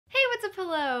What's up,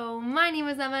 hello? My name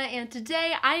is Emma and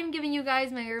today I am giving you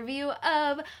guys my review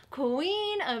of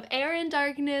Queen of Air and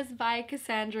Darkness by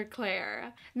Cassandra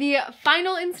Clare. The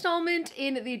final installment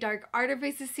in the Dark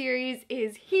Artifices series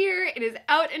is here. It is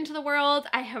out into the world.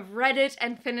 I have read it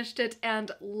and finished it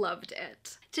and loved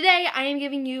it. Today I am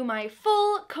giving you my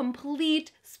full,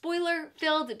 complete,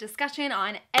 spoiler-filled discussion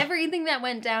on everything that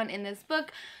went down in this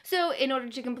book. So in order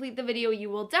to complete the video, you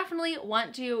will definitely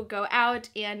want to go out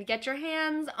and get your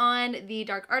hands on the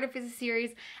Dark Artifices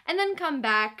series and then come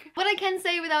back. What I can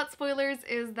say without spoilers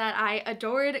is that I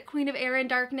adored Queen of Air and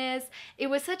Darkness. It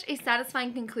was such a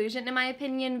satisfying conclusion in my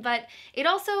opinion, but it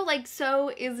also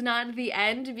so is not the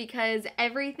end, because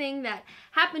everything that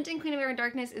happened in Queen of Air and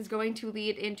Darkness is going to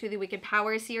lead into the Wicked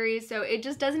Power series, so it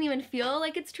just doesn't even feel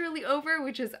like it's truly over,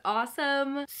 which is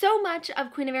awesome. So much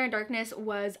of Queen of Air and Darkness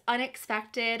was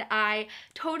unexpected. I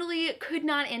totally could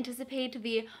not anticipate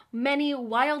the many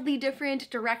wildly different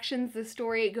directions the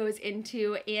story goes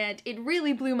into, and it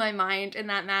really blew my mind in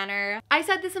that manner. I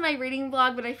said this in my reading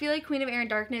vlog, but I feel like Queen of Air and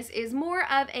Darkness is more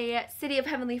of a City of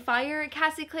Heavenly Fire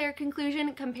Cassie Clare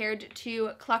conclusion compared to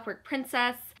Clockwork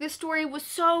Princess. This story was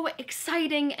so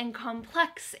exciting and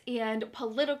complex and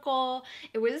political.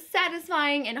 It was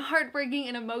satisfying and heartbreaking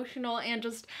and emotional and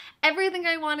just everything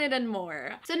I wanted and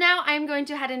more. So now I'm going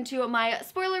to head into my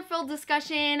spoiler-filled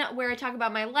discussion where I talk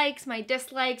about my likes, my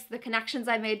dislikes, the connections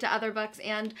I made to other books,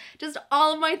 and just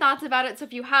all of my thoughts about it. So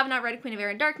if you have not read Queen of Air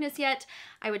and Darkness yet,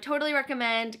 I would totally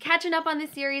recommend catching up on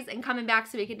this series and coming back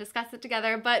so we can discuss it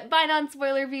together, but bye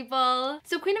non-spoiler people!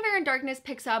 So Queen of Air and Darkness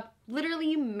picks up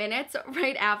literally minutes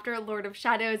right after Lord of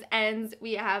Shadows ends.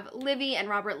 We have Livy and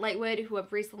Robert Lightwood, who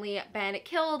have recently been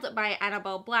killed by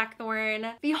Annabelle Blackthorn.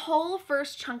 The whole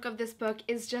first chunk of this book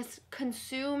is just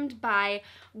consumed by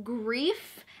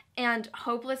grief and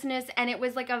hopelessness, and it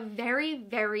was like a very,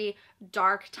 very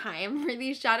dark time for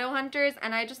these shadow hunters,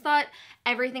 and I just thought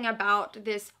everything about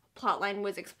this plotline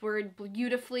was explored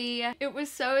beautifully. It was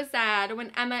so sad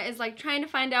when Emma is trying to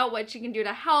find out what she can do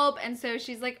to help, and so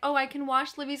she's like, oh, I can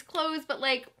wash Livy's clothes, but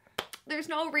there's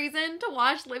no reason to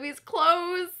wash Livy's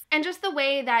clothes. And just the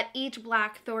way that each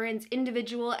Blackthorn's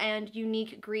individual and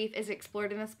unique grief is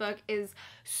explored in this book is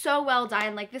so well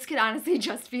done. This could honestly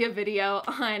just be a video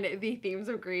on the themes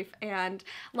of grief and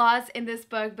loss in this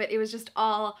book, but it was just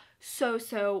all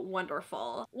so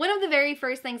wonderful. One of the very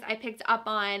first things I picked up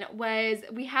on was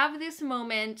we have this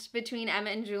moment between Emma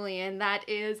and Julian that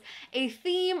is a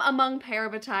theme among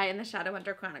Parabatai in the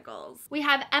Shadowhunter Chronicles. We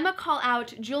have Emma call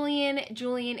out Julian,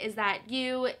 Julian, is that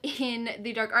you? In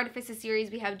the Dark Artifices series,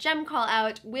 we have Jem call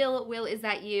out Will, Will, is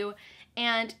that you?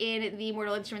 And in the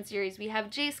Mortal Instruments series, we have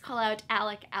Jace call out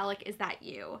Alec, Alec, is that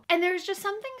you? And there's just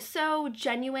something so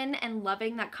genuine and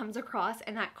loving that comes across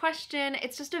in that question.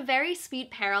 It's just a very sweet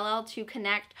parallel to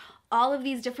connect all of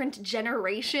these different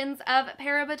generations of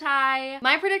Parabatai.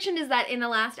 My prediction is that in the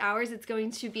last hours, it's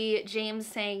going to be James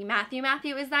saying, Matthew,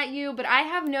 Matthew, is that you? But I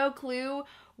have no clue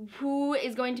who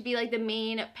is going to be the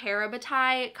main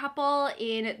Parabatai couple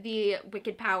in the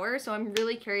Wicked Power, so I'm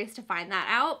really curious to find that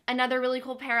out. Another really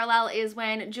cool parallel is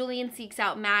when Julian seeks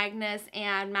out Magnus,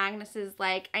 and Magnus is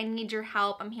like, I need your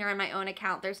help, I'm here on my own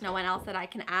account, there's no one else that I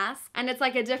can ask. And it's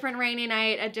a different rainy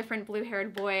night, a different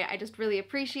blue-haired boy. I just really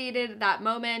appreciated that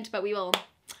moment, but we'll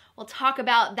talk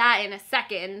about that in a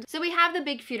second. So we have the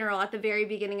big funeral at the very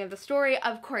beginning of the story.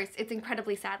 Of course, it's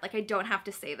incredibly sad, I don't have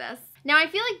to say this. Now, I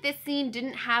feel like this scene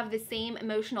didn't have the same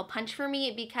emotional punch for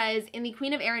me because in the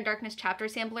Queen of Air and Darkness chapter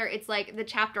sampler, it's the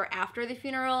chapter after the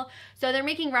funeral, so they're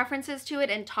making references to it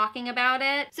and talking about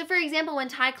it. So for example, when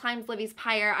Ty climbs Livy's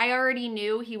pyre, I already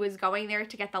knew he was going there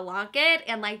to get the locket,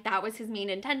 and that was his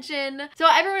main intention. So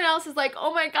everyone else is like,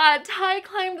 oh my god, Ty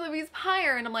climbed Livy's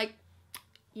pyre, and I'm like,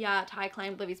 yeah, Ty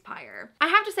climbed Livy's pyre. I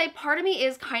have to say, part of me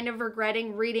is kind of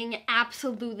regretting reading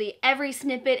absolutely every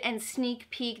snippet and sneak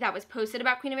peek that was posted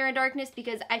about Queen of Air and Darkness,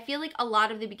 because I feel like a lot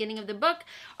of the beginning of the book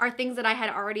are things that I had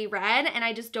already read, and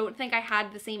I just don't think I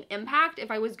had the same impact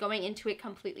if I was going into it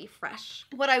completely fresh.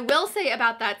 What I will say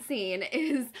about that scene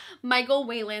is Michael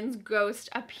Whalen's ghost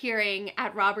appearing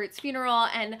at Robert's funeral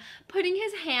and putting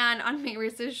his hand on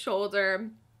Maris's shoulder.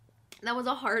 That was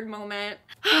a hard moment.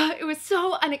 It was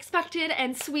so unexpected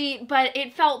and sweet, but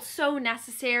it felt so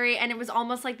necessary, and it was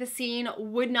almost like the scene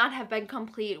would not have been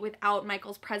complete without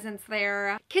Michael's presence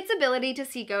there. Kit's ability to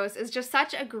see ghosts is just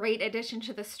such a great addition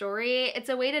to the story. It's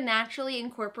a way to naturally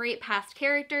incorporate past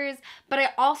characters, but I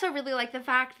also really like the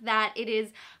fact that it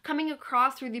is coming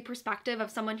across through the perspective of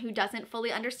someone who doesn't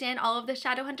fully understand all of the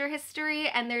Shadowhunter history,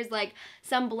 and there's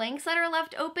some blanks that are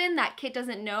left open that Kit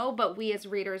doesn't know, but we as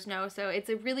readers know, so it's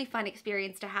a really fun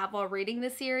experience to have while reading the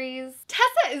series.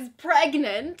 Tessa is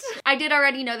pregnant. I did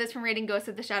already know this from reading Ghosts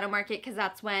of the Shadow Market because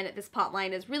that's when this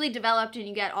plotline is really developed and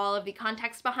you get all of the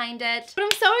context behind it. But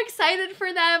I'm so excited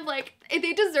for them. Like,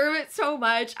 they deserve it so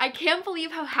much. I can't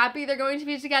believe how happy they're going to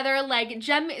be together. Like,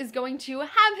 Jem is going to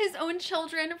have his own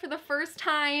children for the first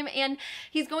time, and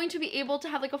he's going to be able to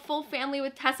have like a full family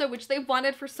with Tessa, which they've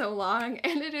wanted for so long,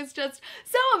 and it is just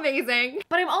so amazing.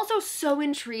 But I'm also so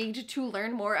intrigued to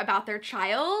learn more about their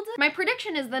child. My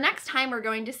prediction is the next time we're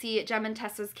going to see Jem and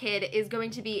Tessa's kid is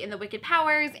going to be in the Wicked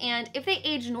Powers, and if they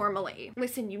age normally,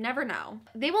 listen, you never know,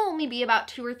 they will only be about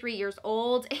 2 or 3 years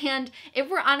old, and if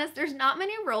we're honest, there's not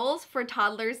many roles for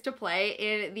toddlers to play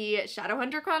in the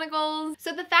Shadowhunter Chronicles.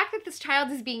 So the fact that this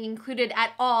child is being included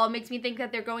at all makes me think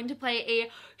that they're going to play a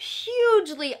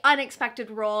hugely unexpected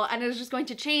role and is just going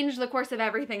to change the course of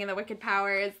everything in the Wicked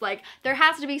Powers. Like, there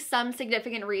has to be some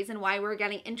significant reason why we're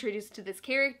getting introduced to this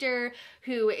character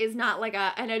who is not like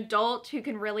an adult who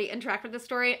can really interact with the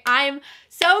story. I'm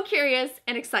so curious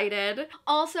and excited.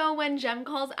 Also, when Jem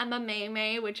calls Emma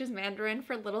May, which is Mandarin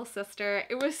for little sister,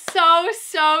 it was so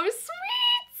sweet.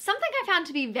 Something I found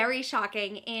to be very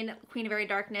shocking in Queen of Very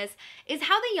Darkness is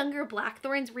how the younger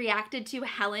Blackthorns reacted to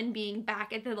Helen being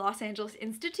back at the Los Angeles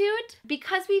Institute.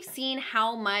 Because we've seen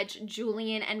how much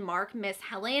Julian and Mark miss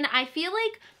Helen, I feel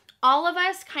like all of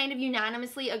us kind of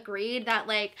unanimously agreed that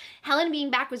like Helen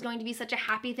being back was going to be such a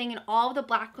happy thing, and all of the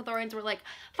Blackthorns were like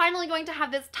finally going to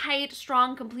have this tight,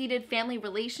 strong, completed family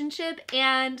relationship,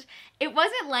 and it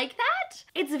wasn't like that.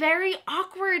 It's very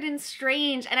awkward and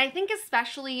strange, and I think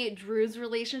especially Drew's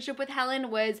relationship with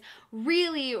Helen was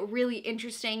really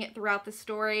interesting throughout the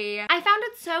story. I found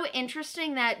it so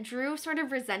interesting that Drew sort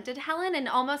of resented Helen and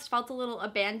almost felt a little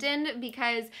abandoned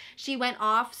because she went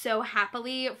off so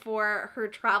happily for her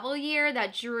travel year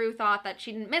that Drew thought that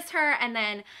she didn't miss her, and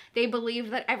then they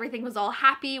believed that everything was all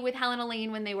happy with Helen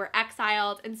Elaine when they were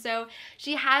exiled. And so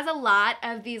she has a lot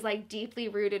of these like deeply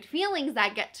rooted feelings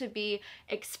that get to be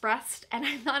expressed, and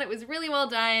I thought it was really well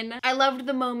done. I loved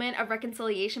the moment of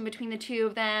reconciliation between the two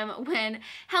of them when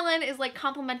Helen is like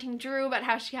complimenting Drew about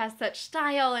how she has such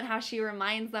style and how she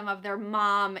reminds them of their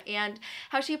mom and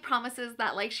how she promises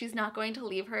that like she's not going to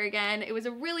leave her again. It was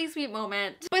a really sweet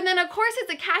moment. But then of course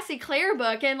it's a Cassie Clare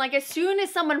book, and like as soon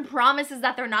as someone promises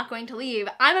that they're not going to leave,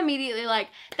 I'm immediately like,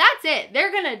 that's it,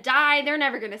 they're gonna die, they're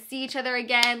never gonna see each other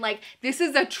again, like this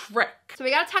is a trick. So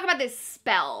we gotta talk about this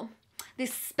spell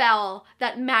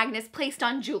that Magnus placed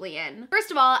on Julian.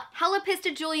 First of all, hella pissed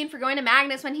at Julian for going to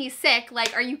Magnus when he's sick.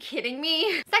 Like, are you kidding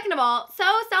me? Second of all, so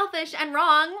selfish and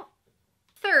wrong.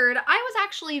 Third, I was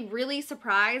actually really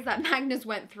surprised that Magnus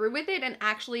went through with it and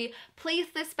actually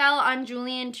placed this spell on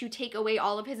Julian to take away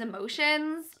all of his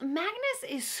emotions. Magnus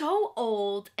is so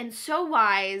old and so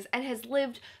wise and has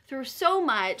lived through so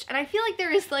much, and I feel like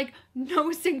there is like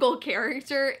no single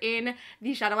character in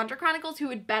the Shadowhunter Chronicles who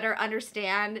would better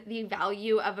understand the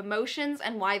value of emotions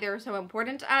and why they're so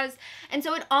important to us. And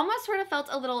so it almost sort of felt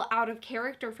a little out of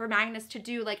character for Magnus to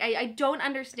do. Like, I don't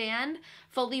understand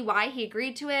fully why he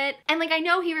agreed to it. And like, I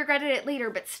know he regretted it later,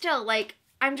 but still, like,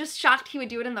 I'm just shocked he would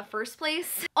do it in the first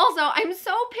place. Also, I'm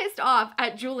so pissed off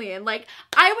at Julian. Like,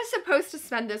 I was supposed to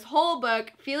spend this whole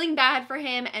book feeling bad for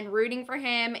him and rooting for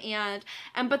him and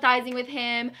empathizing with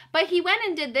him, but he went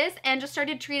and did this and just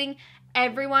started treating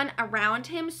everyone around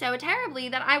him so terribly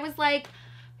that I was like,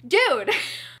 dude,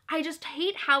 I just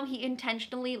hate how he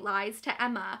intentionally lies to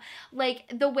Emma.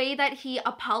 Like, the way that he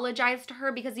apologized to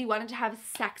her because he wanted to have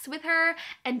sex with her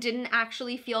and didn't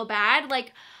actually feel bad.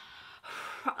 Like,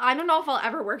 I don't know if I'll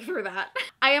ever work through that.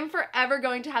 I am forever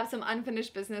going to have some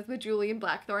unfinished business with Julian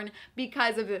Blackthorn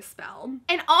because of this spell.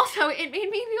 And also, it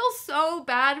made me feel so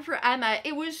bad for Emma.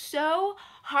 It was so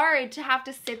hard to have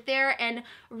to sit there and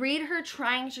read her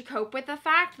trying to cope with the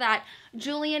fact that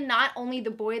Julian, not only the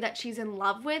boy that she's in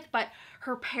love with, but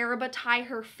her parabatai,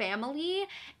 her family,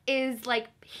 is like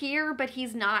here, but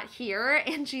he's not here,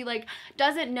 and she like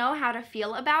doesn't know how to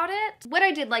feel about it. What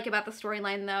I did like about the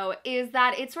storyline though is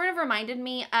that it sort of reminded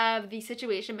me of the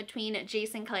situation between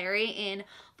Jace and Clary in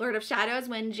Lord of Shadows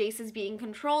when Jace is being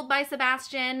controlled by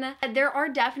Sebastian. There are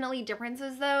definitely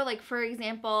differences though. Like, for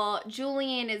example,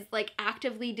 Julian is like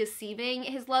actively deceiving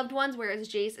his loved ones, whereas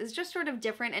Jace is just sort of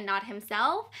different and not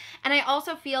himself. And I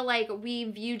also feel like we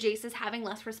view Jace as having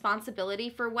less responsibility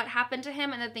for what happened to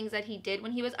him and the things that he did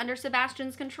when he was under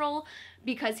Sebastian's control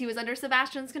because he was under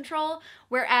Sebastian's control,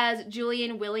 whereas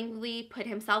Julian willingly put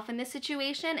himself in this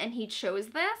situation and he chose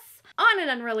this. On an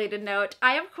unrelated note,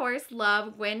 I of course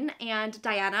love Gwen and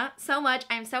Diana so much.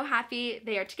 I'm so happy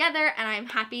they are together, and I'm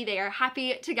happy they are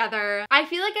happy together. I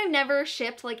feel like I've never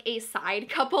shipped like a side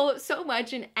couple so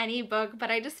much in any book,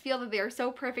 but I just feel that they are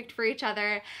so perfect for each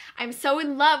other. I'm so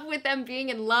in love with them being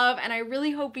in love, and I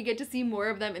really hope we get to see more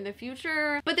of them in the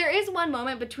future. But there is one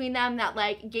moment between them that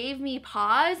like gave me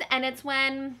pause, and it's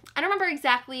when, I don't remember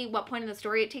exactly what point in the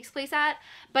story it takes place at,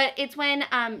 but it's when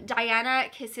Diana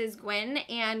kisses Gwen,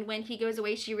 and when he goes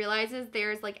away she realizes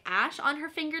there's like ash on her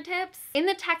fingertips. In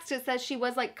the text it says she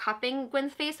was like cupping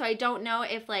Gwen's face, so I don't know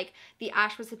if like the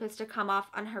ash was supposed to come off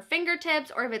on her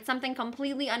fingertips or if it's something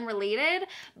completely unrelated,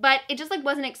 but it just like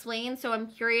wasn't explained, so I'm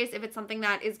curious if it's something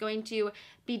that is going to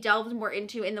be delved more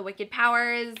into in the Wicked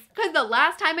Powers. Because the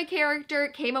last time a character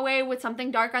came away with something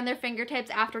dark on their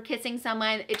fingertips after kissing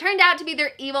someone, it turned out to be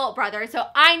their evil brother, so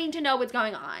I need to know what's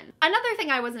going on. Another thing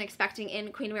I wasn't expecting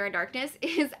in Queen of Air and Darkness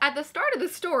is at the start of the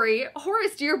story,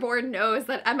 Horace Dearborn knows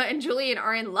that Emma and Julian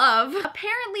are in love.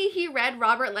 Apparently he read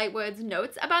Robert Lightwood's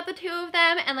notes about the two of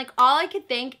them, and like all I could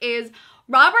think is,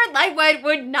 Robert Lightwood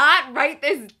would not write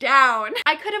this down.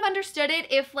 I could have understood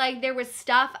it if like there was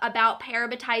stuff about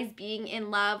Parabatai being in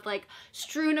love like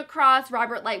strewn across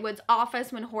Robert Lightwood's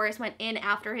office when Horace went in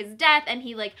after his death and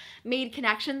he like made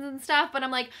connections and stuff, but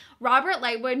I'm like, Robert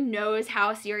Lightwood knows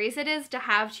how serious it is to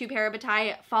have two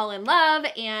Parabatai fall in love,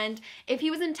 and if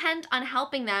he was intent on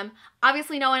helping them,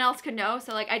 obviously no one else could know,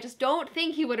 so like I just don't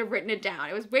think he would have written it down.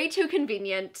 It was way too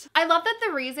convenient. I love that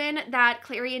the reason that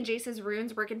Clary and Jace's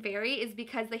runes work in fairy is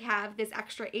because they have this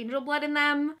extra angel blood in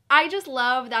them. I just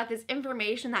love that this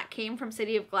information that came from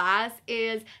City of Glass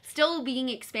is still being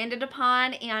expanded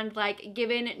upon and like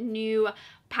given new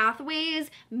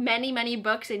pathways many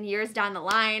books and years down the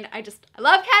line. I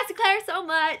love Cassie Clare so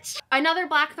much. Another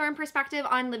Blackthorn perspective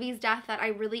on Livy's death that I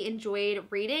really enjoyed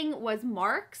reading was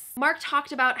Mark's. Mark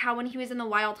talked about how when he was in the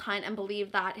Wild Hunt and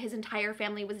believed that his entire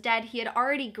family was dead, he had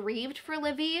already grieved for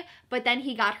Livy, but then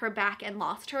he got her back and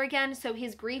lost her again, so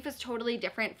his grief is totally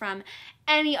different from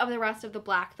any of the rest of the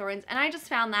Blackthorns, and I just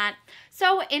found that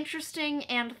so interesting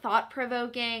and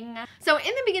thought-provoking. So in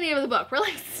the beginning of the book, we're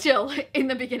like still in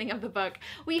the beginning of the book,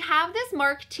 we have this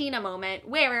Mark Tina moment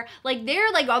where like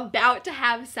they're like about to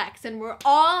have sex and we're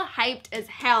all hyped as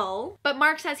hell, but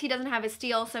Mark says he doesn't have a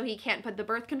steel, so he can't put the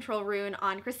birth control rune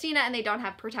on Christina, and they don't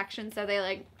have protection, so they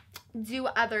like do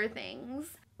other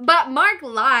things. But Mark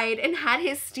lied and had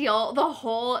his steel the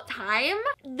whole time.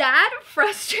 That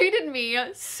frustrated me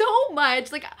so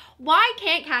much. Like, why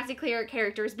can't Cassie Clare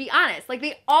characters be honest? Like,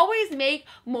 they always make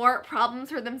more problems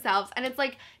for themselves, and it's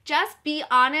like, just be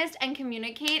honest and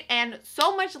communicate and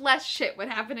so much less shit would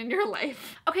happen in your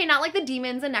life. Okay, not like the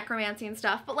demons and necromancy and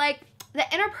stuff, but like, the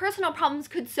interpersonal problems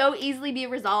could so easily be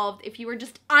resolved if you were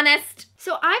just honest.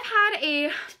 So I've had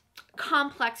a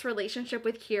complex relationship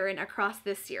with Kieran across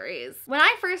this series. When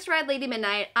I first read Lady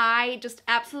Midnight, I just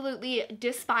absolutely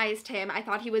despised him. I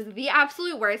thought he was the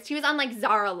absolute worst. He was on like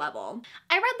Zara level.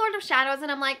 I read Lord of Shadows and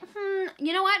I'm like,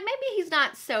 you know what? Maybe he's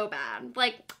not so bad.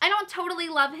 Like, I don't totally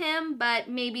love him, but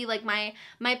maybe like my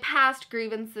past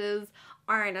grievances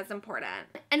aren't as important.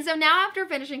 And so now after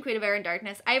finishing Queen of Air and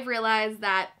Darkness, I've realized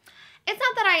that it's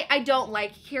not that I don't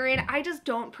like Kieran, I just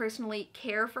don't personally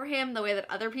care for him the way that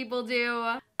other people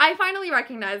do. I finally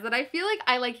recognize that I feel like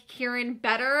I like Kieran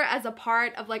better as a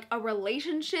part of like a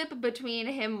relationship between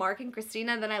him, Mark, and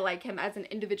Christina than I like him as an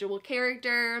individual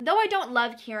character. Though I don't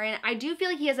love Kieran, I do feel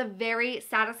like he has a very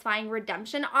satisfying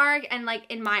redemption arc, and like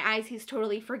in my eyes he's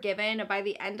totally forgiven by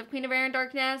the end of Queen of Air and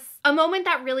Darkness. A moment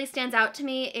that really stands out to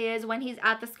me is when he's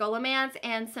at the Scholomance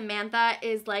and Samantha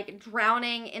is like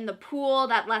drowning in the pool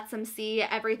that lets them see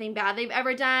everything bad they've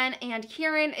ever done, and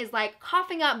Kieran is like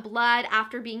coughing up blood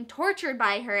after being tortured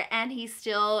by her, and he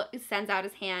still sends out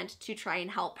his hand to try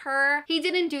and help her. He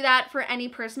didn't do that for any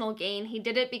personal gain. He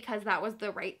did it because that was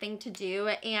the right thing to do,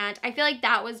 and I feel like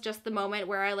that was just the moment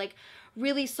where I like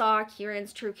really saw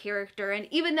Kieran's true character, and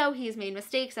even though he's made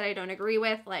mistakes that I don't agree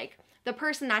with, like the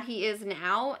person that he is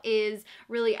now is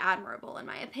really admirable in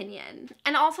my opinion.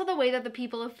 And also the way that the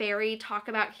people of Fairy talk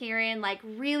about Kieran like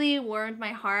really warmed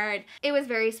my heart. It was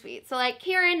very sweet. So like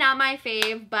Kieran, not my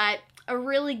fave, but a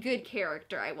really good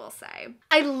character, I will say.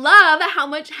 I love how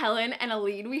much Helen and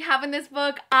Aline we have in this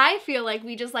book. I feel like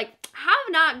we just like have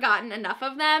not gotten enough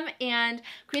of them, and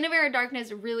Queen of Air and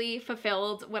Darkness really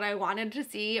fulfilled what I wanted to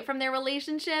see from their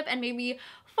relationship and made me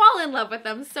fall in love with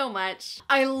them so much.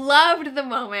 I loved the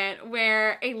moment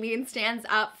where Aileen stands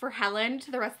up for Helen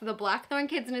to the rest of the Blackthorn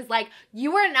kids and is like,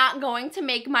 you are not going to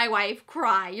make my wife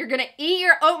cry. You're gonna eat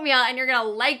your oatmeal and you're gonna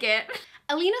like it.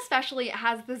 Aileen especially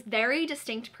has this very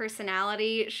distinct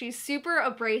personality. She's super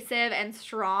abrasive and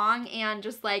strong and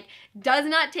just like does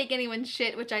not take anyone's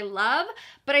shit, which I love,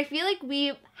 but I feel like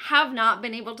we have not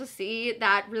been able to see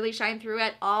that really shine through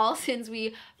at all since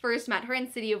we first met her in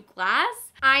City of Glass.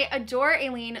 I adore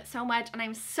Aileen so much and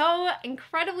I'm so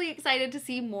incredibly excited to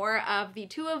see more of the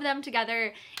two of them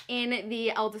together in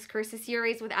the Eldest Curses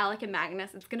series with Alec and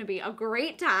Magnus. It's gonna be a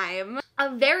great time.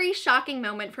 A very shocking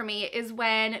moment for me is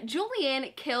when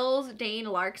Julian kills Dane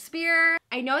Larkspur.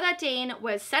 I know that Dane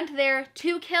was sent there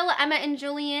to kill Emma and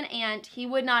Julian and he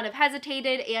would not have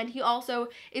hesitated, and he also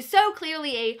is so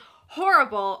clearly a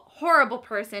horrible, horrible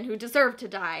person who deserved to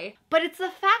die. But it's the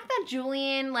fact that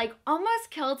Julian like almost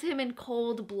killed him in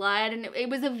cold blood, and it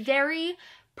was a very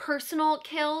personal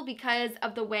kill because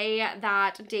of the way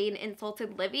that Dane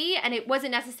insulted Livy, and it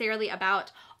wasn't necessarily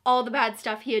about all the bad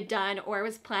stuff he had done or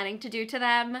was planning to do to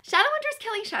them. Shadowhunters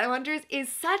killing Shadowhunters is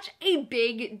such a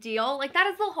big deal. Like, that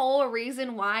is the whole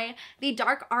reason why the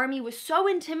Dark Army was so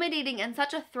intimidating and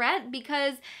such a threat,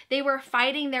 because they were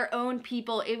fighting their own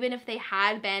people even if they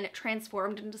had been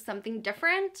transformed into something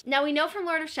different. Now, we know from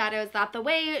Lord of Shadows that the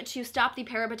way to stop the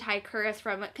Parabatai curse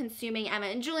from consuming Emma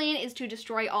and Julian is to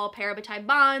destroy all Parabatai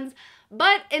bonds.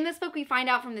 But in this book, we find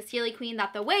out from the Seelie Queen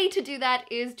that the way to do that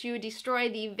is to destroy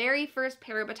the very first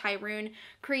Parabatai rune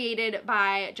created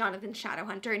by Jonathan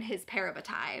Shadowhunter and his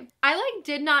Parabatai. I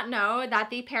did not know that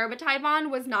the Parabatai bond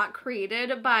was not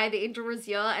created by the Angel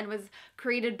Raziel and was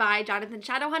created by Jonathan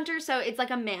Shadowhunter, so it's like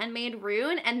a man-made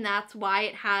rune, and that's why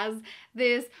it has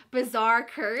this bizarre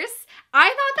curse. I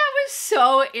thought that was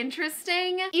so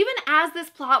interesting. Even as this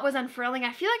plot was unfurling,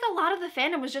 I feel like a lot of the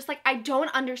fandom was just like, I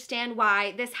don't understand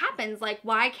why this happens. Like,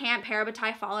 why can't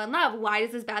Parabatai fall in love? Why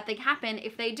does this bad thing happen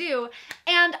if they do?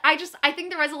 And I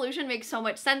think the resolution makes so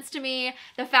much sense to me.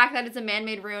 The fact that it's a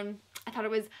man-made rune, I thought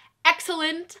it was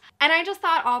excellent. And I just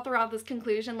thought all throughout this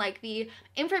conclusion, like the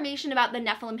information about the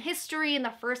Nephilim history and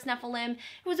the first Nephilim, it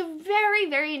was a very,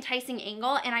 very enticing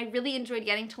angle, and I really enjoyed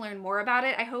getting to learn more about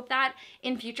it. I hope that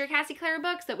in future Cassie Clare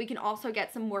books that we can also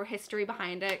get some more history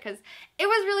behind it, because it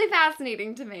was really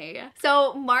fascinating to me.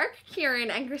 So Mark, Kieran,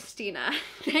 and Christina,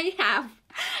 they have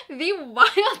the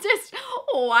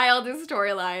wildest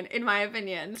storyline, in my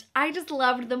opinion. I just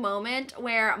loved the moment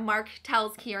where Mark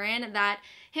tells Kieran that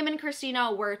him and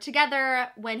Christina were together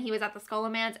when he was at the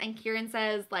Skullomance, and Kieran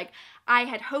says, like, I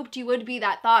had hoped you would be,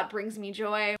 that thought brings me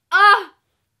joy. Ah,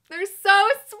 they're so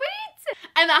sweet!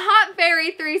 And the hot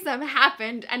fairy threesome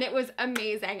happened, and it was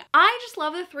amazing. I just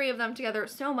love the three of them together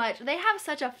so much. They have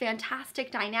such a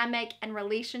fantastic dynamic and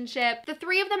relationship. The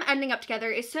three of them ending up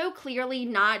together is so clearly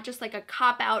not just like a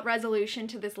cop-out resolution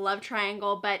to this love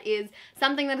triangle, but is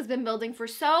something that has been building for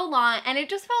so long, and it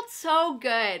just felt so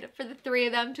good for the three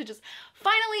of them to just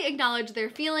finally acknowledge their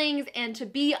feelings and to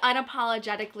be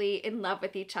unapologetically in love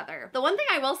with each other. The one thing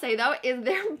I will say though is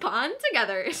their bond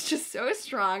together is just so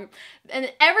strong,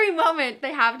 and every moment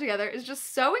they have together is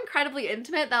just so incredibly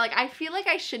intimate that like I feel like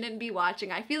I shouldn't be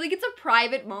watching. I feel like it's a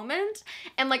private moment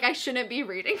and like I shouldn't be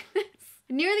reading this.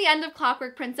 Near the end of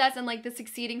Clockwork Princess and like the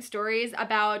succeeding stories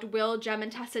about Will, Jem,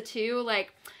 and Tessa too,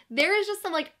 like there is just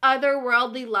some like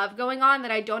otherworldly love going on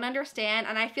that I don't understand,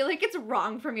 and I feel like it's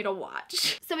wrong for me to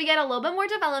watch. So we get a little bit more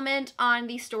development on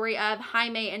the story of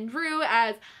Jaime and Drew,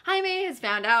 as Jaime has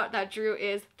found out that Drew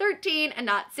is 13 and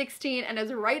not 16 and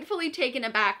is rightfully taken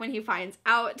aback when he finds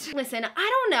out. Listen,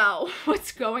 I don't know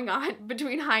what's going on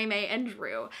between Jaime and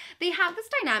Drew. They have this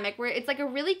dynamic where it's like a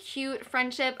really cute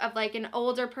friendship of like an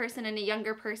older person and a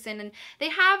younger person, and they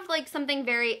have like something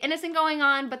very innocent going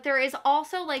on, but there is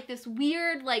also like this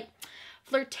weird like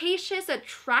flirtatious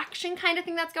attraction kind of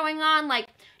thing that's going on. Like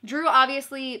Drew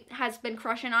obviously has been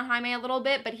crushing on Jaime a little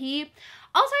bit, but he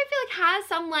also I feel like has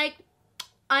some like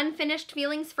unfinished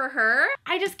feelings for her.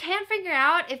 I just can't figure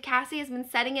out if Cassie has been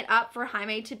setting it up for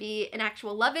Jaime to be an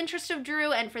actual love interest of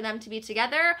Drew and for them to be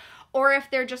together, or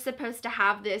if they're just supposed to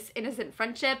have this innocent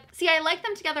friendship. See, I like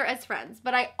them together as friends,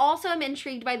 but I also am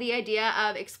intrigued by the idea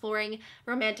of exploring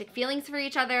romantic feelings for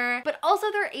each other, but also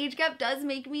their age gap does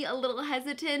make me a little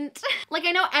hesitant. Like,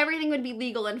 I know everything would be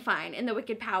legal and fine in the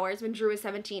Wicked Powers when Drew is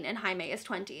 17 and Jaime is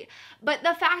 20, but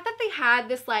the fact that they had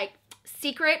this like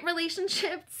secret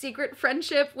relationship, secret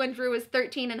friendship when Drew was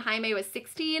 13 and Jaime was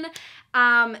 16.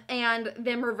 And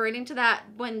them reverting to that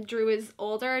when Drew is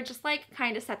older just like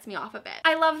kind of sets me off a bit.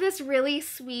 I love this really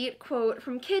sweet quote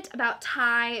from Kit about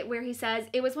Ty where he says,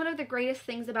 "It was one of the greatest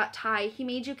things about Ty. He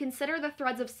made you consider the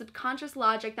threads of subconscious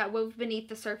logic that wove beneath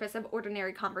the surface of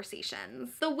ordinary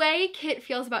conversations." The way Kit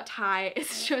feels about Ty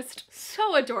is just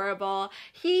so adorable.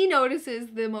 He notices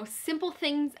the most simple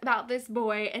things about this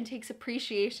boy and takes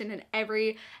appreciation in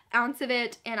every ounce of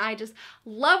it, and I just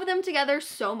love them together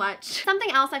so much.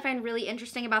 Something else I find really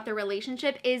interesting about their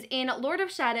relationship is in Lord of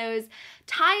Shadows,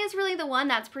 Ty is really the one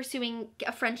that's pursuing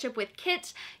a friendship with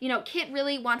Kit. You know, Kit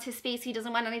really wants his space. He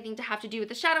doesn't want anything to have to do with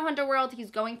the Shadowhunter world.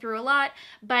 He's going through a lot,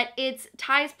 but it's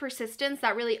Ty's persistence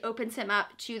that really opens him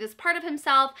up to this part of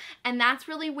himself, and that's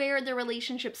really where the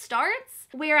relationship starts.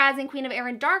 Whereas in Queen of Air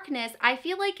and Darkness, I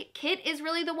feel like Kit is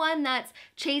really the one that's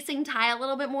chasing Ty a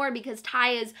little bit more because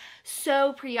Ty is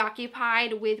so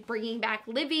preoccupied with bringing back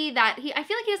Livy that I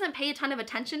feel like he doesn't pay a ton of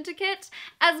attention to Kit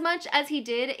as much as he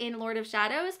did in Lord of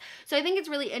Shadows. So I think it's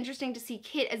really interesting to see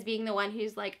Kit as being the one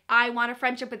who's like, I want a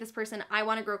friendship with this person, I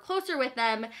want to grow closer with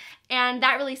them, and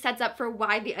that really sets up for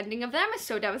why the ending of them is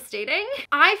so devastating.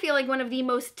 I feel like one of the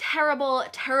most terrible,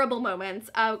 terrible moments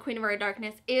of Queen of Air and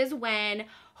Darkness is when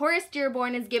Horace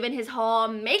Dearborn is given his whole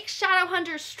 "make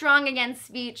Shadowhunters strong again"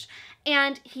 speech,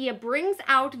 and he brings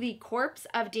out the corpse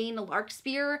of Dane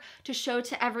Larkspur to show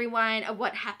to everyone of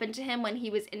what happened to him when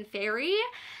he was in Fairy.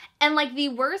 And like the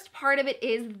worst part of it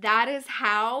is that is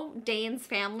how Dane's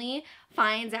family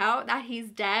finds out that he's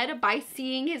dead, by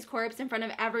seeing his corpse in front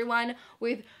of everyone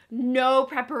with no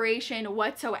preparation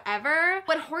whatsoever.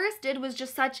 What Horace did was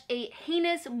just such a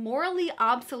heinous, morally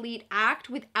obsolete act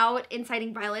without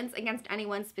inciting violence against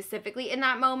anyone specifically in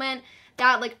that moment,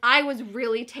 that like I was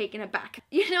really taken aback.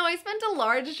 You know, I spent a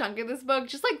large chunk of this book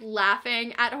just like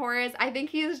laughing at Horace. I think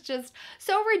he's just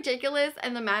so ridiculous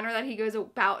in the manner that he goes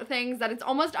about things that it's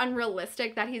almost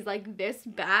unrealistic that he's like this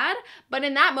bad. But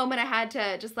in that moment I had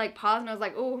to just like pause and I was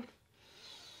like, oh,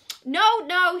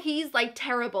 no, he's like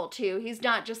terrible too. He's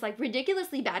not just like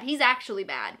ridiculously bad, he's actually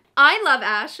bad. I love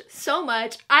Ash so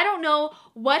much. I don't know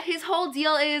what his whole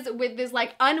deal is with this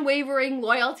like unwavering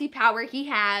loyalty power he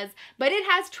has, but it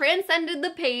has transcended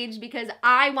the page because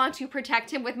I want to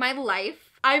protect him with my life.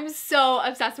 I'm so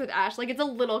obsessed with Ash, like it's a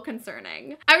little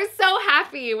concerning. I was so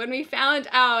happy when we found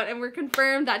out and were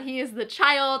confirmed that he is the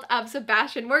child of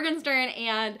Sebastian Morgenstern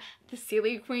and the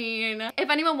Seelie Queen. If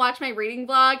anyone watched my reading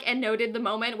vlog and noted the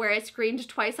moment where I screamed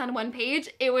twice on one page,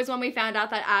 it was when we found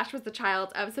out that Ash was the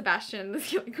child of Sebastian, the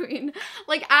Seelie Queen.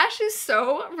 Like, Ash is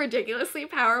so ridiculously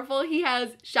powerful. He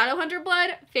has Shadowhunter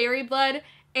blood, fairy blood,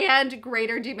 and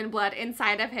greater demon blood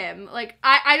inside of him. Like,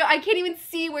 I can't even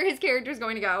see where his character is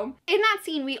going to go. In that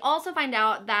scene, we also find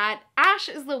out that Ash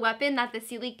is the weapon that the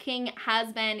Seelie King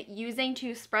has been using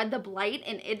to spread the blight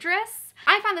in Idris.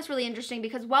 I found this really interesting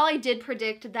because while I did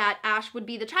predict that Ash would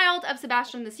be the child of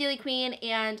Sebastian the Seelie Queen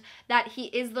and that he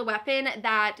is the weapon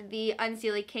that the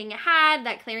Unseelie King had,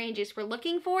 that Clary and Jace were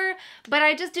looking for, but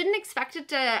I just didn't expect it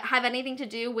to have anything to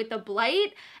do with the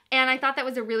blight, and I thought that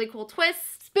was a really cool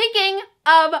twist. Speaking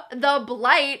of the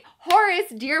blight, Horace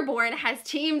Dearborn has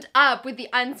teamed up with the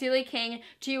Unseelie King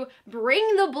to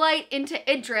bring the blight into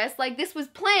Idris. Like, this was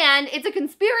planned. It's a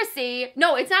conspiracy.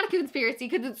 No, it's not a conspiracy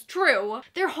because it's true.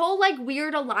 Their whole like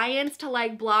weird alliance to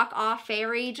like block off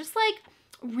Fairy just like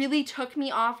really took me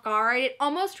off guard. It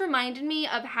almost reminded me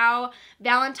of how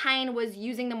Valentine was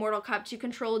using the Mortal Cup to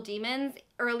control demons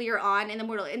earlier on in the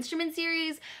Mortal Instrument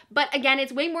series, but again,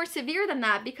 it's way more severe than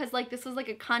that because like this was like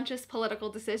a conscious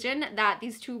political decision that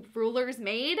these two rulers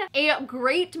made. A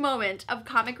great moment of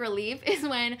comic relief is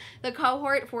when the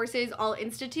cohort forces all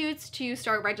institutes to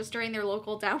start registering their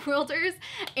local downworlders,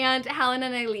 and Helen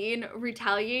and Eileen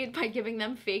retaliate by giving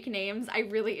them fake names. I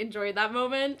really enjoyed that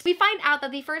moment. We find out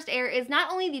that the first heir is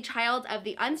not only the child of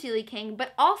the Unseelie King,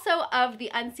 but also of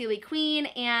the Unseelie Queen,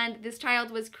 and this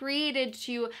child was created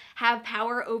to have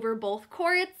power over both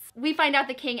courts. We find out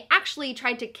the king actually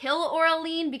tried to kill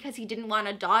Oraline because he didn't want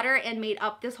a daughter and made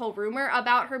up this whole rumor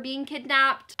about her being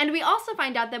kidnapped. And we also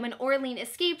find out that when Oraline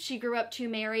escaped, she grew up to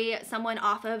marry someone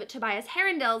off of Tobias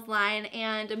Harrendel's line,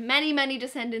 and many, many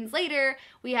descendants later,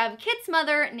 we have Kit's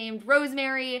mother named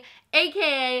Rosemary,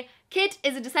 aka Kit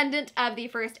is a descendant of the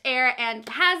first heir and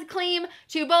has claim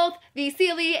to both the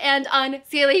Seelie and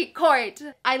Unseelie court.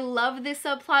 I love this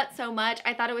subplot so much.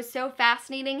 I thought it was so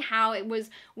fascinating how it was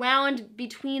wound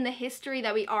between the history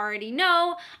that we already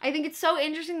know. I think it's so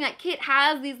interesting that Kit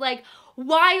has these like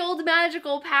wild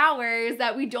magical powers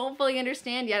that we don't fully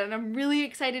understand yet, and I'm really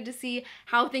excited to see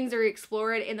how things are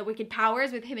explored in the Wicked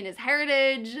Powers with him and his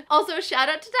heritage. Also, shout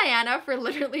out to Diana for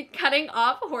literally cutting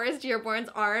off Horace Dearborn's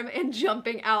arm and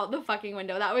jumping out the fucking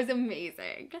window. That was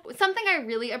amazing. Something I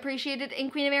really appreciated in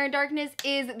Queen of Air and Darkness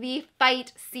is the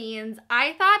fight scenes.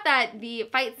 I thought that the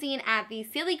fight scene at the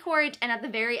Silly Court and at the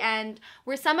very end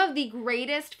were some of the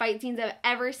greatest fight scenes I've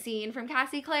ever seen from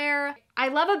Cassie Clare. I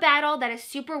love a battle that is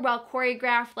super well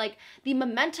choreographed. Like, the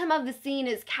momentum of the scene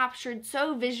is captured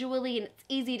so visually and it's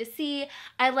easy to see.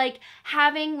 I like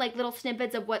having like little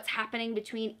snippets of what's happening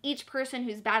between each person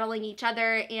who's battling each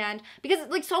other, and because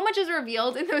like so much is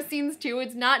revealed in those scenes too,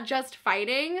 it's not just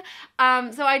fighting.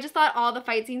 So I just thought all the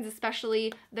fight scenes,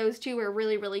 especially those two, were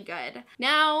really, really good.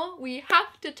 Now we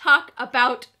have to talk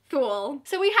about Thule.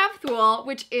 So we have Thule,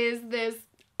 which is this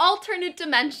alternate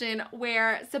dimension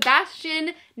where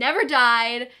Sebastian never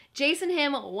died, Jace and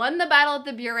him won the battle at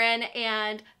the Buren,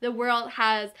 and the world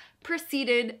has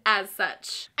proceeded as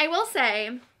such. I will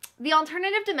say, the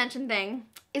alternative dimension thing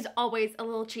is always a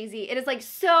little cheesy. It is like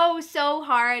so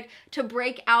hard to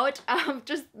break out of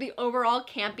just the overall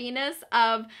campiness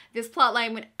of this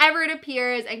plotline whenever it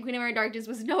appears, and Queen of Air and Darkness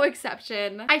was no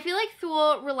exception. I feel like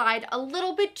Thule relied a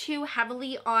little bit too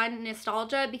heavily on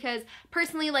nostalgia because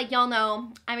personally, like y'all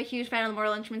know, I'm a huge fan of the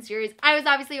Mortal Instruments series. I was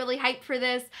obviously really hyped for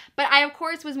this, but I of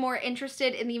course was more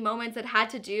interested in the moments that had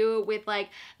to do with like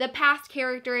the past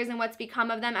characters and what's become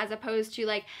of them, as opposed to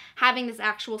like having this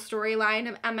actual storyline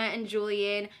of Emma and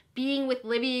Julian being with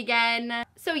Livy again.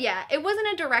 So yeah, it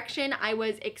wasn't a direction I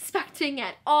was expecting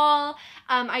at all.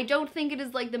 I don't think it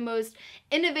is like the most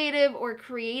innovative or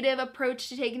creative approach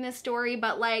to taking this story,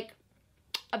 but like,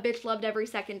 a bitch loved every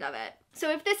second of it.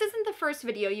 So if this isn't the first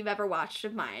video you've ever watched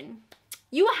of mine,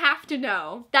 you have to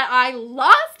know that I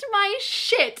lost my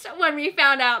shit when we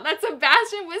found out that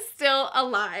Sebastian was still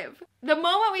alive. The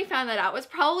moment we found that out was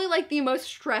probably like the most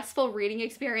stressful reading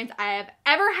experience I have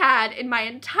ever had in my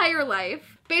entire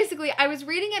life. Basically, I was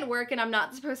reading at work and I'm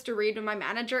not supposed to read when my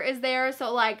manager is there,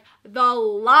 so like the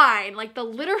line, like the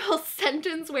literal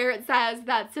sentence where it says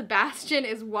that Sebastian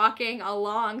is walking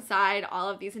alongside all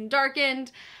of these in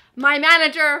Darkened, my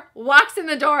manager walks in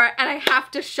the door and I have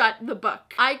to shut the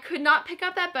book. I could not pick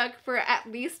up that book for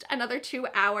at least another 2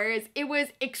 hours. It was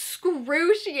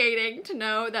excruciating to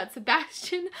know that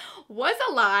Sebastian was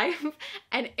alive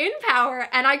and in power,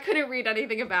 and I couldn't read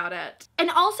anything about it. And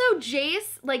also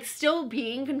Jace, like, still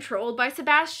being controlled by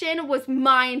Sebastian was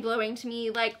mind-blowing to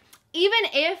me. Like, even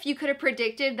if you could have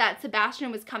predicted that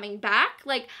Sebastian was coming back,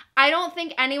 like, I don't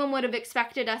think anyone would have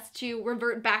expected us to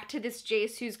revert back to this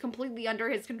Jace who's completely under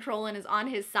his control and is on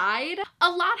his side.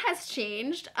 A lot has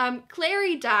changed.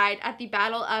 Clary died at the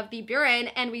Battle of the Buren,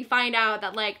 and we find out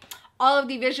that, like, all of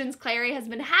the visions Clary has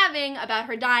been having about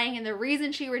her dying and the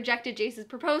reason she rejected Jace's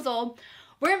proposal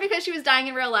weren't because she was dying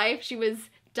in real life, she was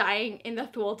dying in the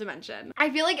Thule dimension. I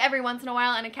feel like every once in a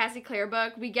while in a Cassie Clare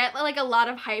book, we get like a lot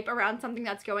of hype around something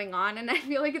that's going on, and I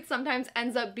feel like it sometimes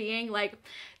ends up being like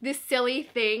this silly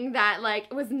thing that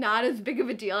like was not as big of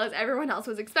a deal as everyone else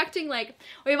was expecting. Like,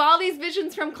 we have all these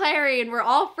visions from Clary and we're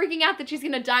all freaking out that she's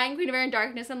gonna die in Queen of Air and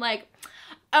Darkness, and like,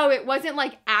 oh, it wasn't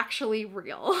like actually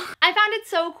real. I found it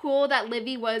so cool that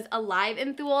Livy was alive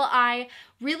in Thule. I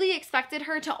really expected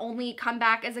her to only come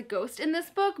back as a ghost in this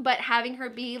book, but having her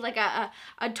be like a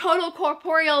total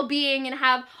corporeal being and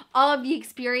have all of the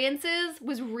experiences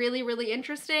was really, really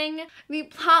interesting. The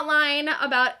plotline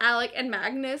about Alec and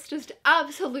Magnus just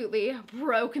absolutely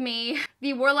broke me.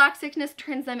 The warlock sickness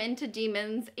turns them into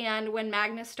demons, and when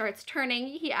Magnus starts turning,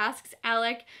 he asks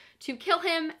Alec to kill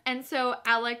him, and so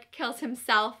Alec kills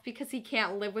himself because he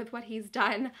can't live with what he's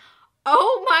done.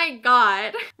 Oh my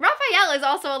god. Raphael is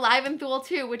also alive in Thule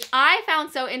too, which I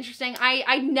found so interesting.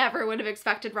 I never would have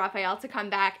expected Raphael to come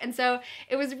back, and so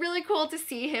it was really cool to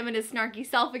see him and his snarky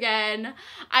self again.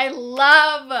 I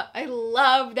love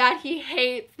that he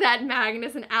hates that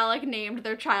Magnus and Alec named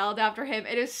their child after him.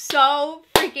 It is so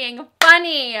freaking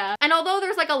funny. And although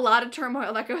there's like a lot of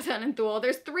turmoil that goes on in Thule,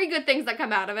 there's 3 good things that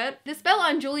come out of it. The spell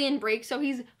on Julian breaks, so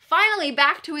he's finally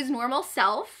back to his normal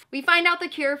self. We find out the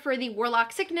cure for the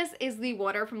warlock sickness is the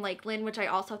water from Lake Lynn, which I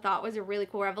also thought was a really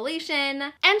cool revelation.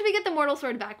 And we get the mortal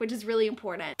sword back, which is really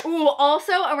important. Ooh,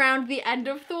 also around the end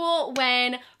of Thule,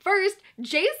 when first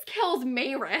Jace kills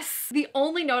Maris. The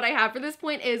only note I have for this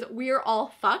point is we're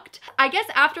all fucked. I guess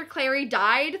after Clary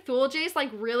died, Thule Jace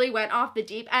like really went off the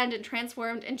deep end and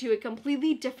transformed into a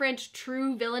completely different,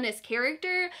 true villainous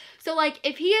character. So like,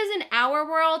 if he is in our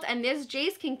world and this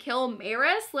Jace can kill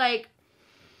Maris, like,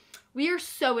 we are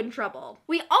so in trouble.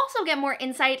 We also get more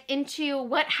insight into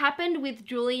what happened with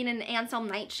Julian and Anselm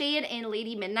Nightshade in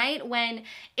Lady Midnight, when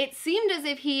it seemed as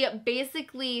if he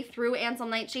basically threw Anselm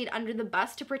Nightshade under the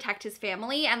bus to protect his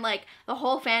family, and like the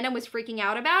whole fandom was freaking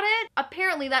out about it.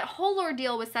 Apparently that whole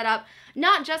ordeal was set up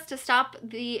not just to stop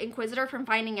the Inquisitor from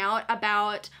finding out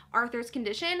about Arthur's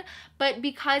condition, but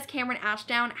because Cameron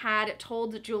Ashdown had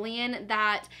told Julian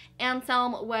that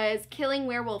Anselm was killing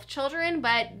werewolf children,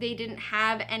 but they didn't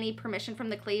have any permission from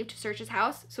the Clave to search his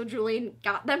house, so Julian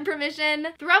got them permission.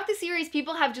 Throughout the series,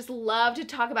 people have just loved to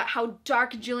talk about how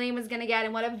dark Julian was gonna get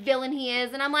and what a villain he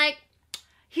is, and I'm like,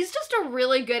 he's just a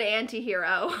really good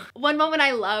anti-hero. One moment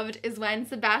I loved is when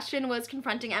Sebastian was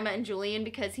confronting Emma and Julian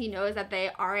because he knows that they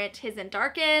aren't his and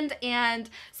darkened, and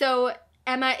so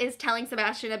Emma is telling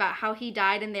Sebastian about how he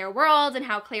died in their world and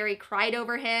how Clary cried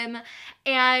over him,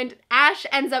 and Ash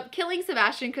ends up killing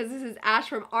Sebastian because this is Ash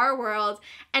from our world,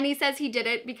 and he says he did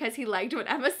it because he liked what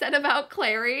Emma said about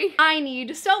Clary. I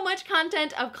need so much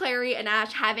content of Clary and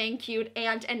Ash having cute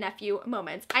aunt and nephew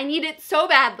moments. I need it so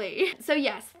badly. So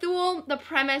yes, Thule, the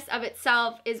premise of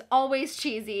itself is always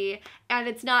cheesy, and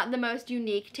it's not the most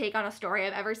unique take on a story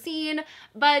I've ever seen,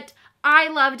 but I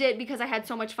loved it because I had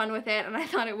so much fun with it, and I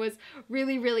thought it was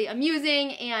really, really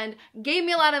amusing and gave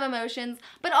me a lot of emotions,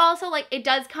 but also like it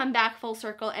does come back full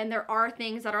circle, and there are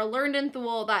things that are learned in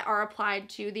Thule that are applied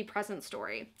to the present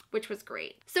story, which was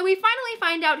great. So we finally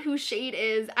find out who Shade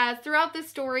is, as throughout this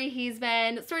story he's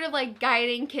been sort of like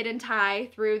guiding Kid and Ty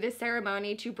through this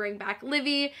ceremony to bring back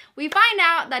Livy. We find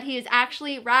out that he is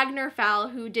actually Ragnar Fell,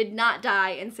 who did not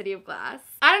die in City of Glass.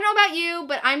 I don't know about you,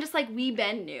 but I'm just like, we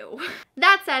been knew.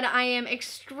 That said, I am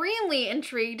extremely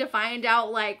intrigued to find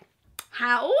out, like,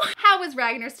 how? How was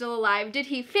Ragnar still alive? Did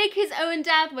he fake his own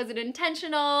death? Was it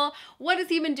intentional? What has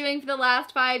he been doing for the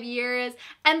last 5 years?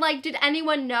 And like, did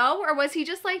anyone know, or was he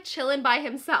just like chilling by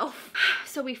himself?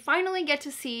 So we finally get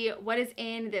to see what is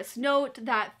in this note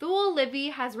that Thule Livy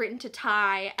has written to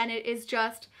Ty, and it is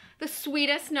just the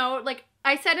sweetest note. Like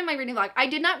I said in my reading vlog, I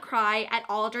did not cry at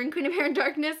all during Queen of Air and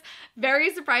Darkness,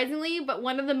 very surprisingly, but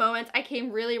one of the moments I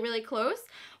came really, really close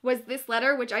was this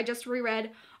letter, which I just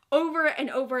reread over and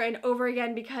over and over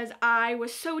again because I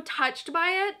was so touched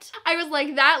by it. I was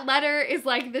like, that letter is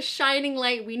like the shining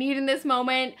light we need in this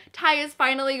moment. Ty is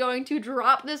finally going to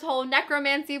drop this whole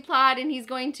necromancy plot, and he's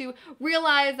going to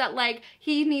realize that like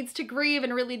he needs to grieve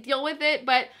and really deal with it,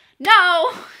 but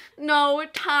no,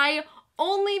 Ty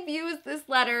only views this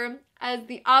letter as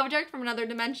the object from another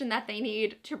dimension that they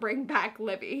need to bring back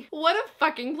Livy. What a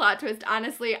fucking plot twist,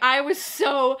 honestly. I was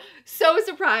so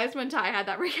surprised when Ty had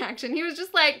that reaction. He was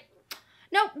just like,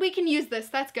 nope, we can use this.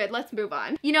 That's good. Let's move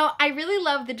on. You know, I really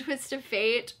love the twist of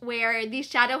fate where these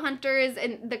shadow hunters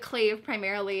and the Clave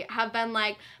primarily have been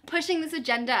like pushing this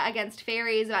agenda against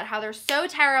fairies about how they're so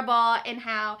terrible and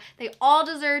how they all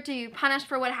deserve to be punished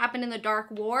for what happened in the Dark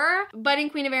War. But in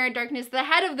Queen of Air and Darkness, the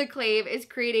head of the Clave is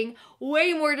creating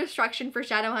way more destruction for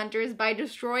shadow hunters by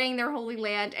destroying their holy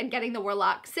land and getting the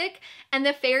warlock sick, and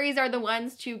the fairies are the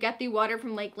ones to get the water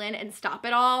from Lakeland and stop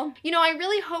it all. You know, I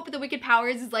really hope the Wicked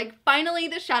Powers is like finally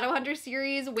the Shadowhunter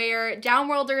series where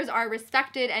downworlders are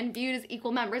respected and viewed as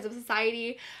equal members of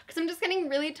society, because I'm just getting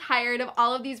really tired of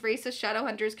all of these racist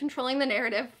Shadowhunters controlling the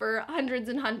narrative for hundreds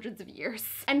and hundreds of years.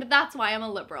 And that's why I'm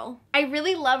a liberal. I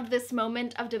really loved this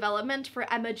moment of development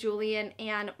for Emma, Julian,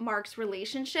 and Mark's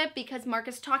relationship, because Mark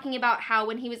is talking about how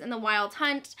when he was in the Wild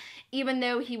Hunt, even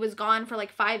though he was gone for like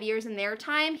 5 years in their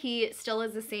time, he still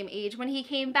is the same age when he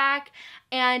came back,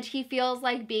 and he feels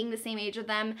like being the same age of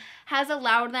them has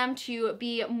allowed them to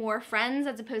be more friends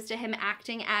as opposed to him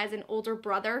acting as an older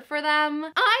brother for them.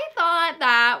 I thought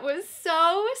that was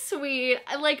so sweet.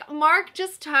 Like, Mark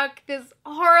just took this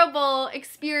horrible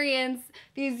experience,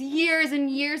 these years and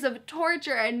years of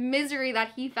torture and misery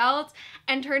that he felt,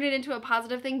 and turned it into a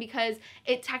positive thing because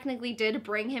it technically did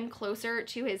bring him closer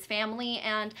to his family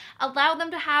and allowed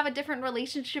them to have a different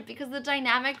relationship, because the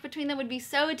dynamic between them would be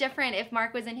so different if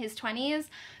Mark was in his 20s.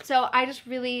 So I just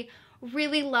really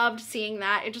loved seeing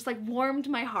that. It just like warmed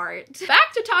my heart.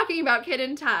 Back to talking about Kid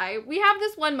and Ty, we have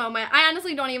this one moment. I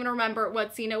honestly don't even remember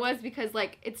what scene it was because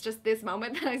like it's just this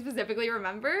moment that I specifically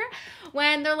remember,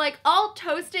 when they're like all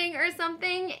toasting or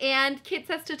something and Kid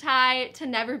says to Ty to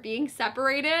never being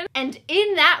separated. And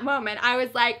in that moment I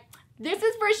was like, This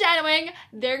is foreshadowing.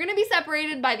 They're gonna be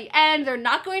separated by the end. They're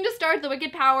not going to start the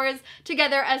Wicked Powers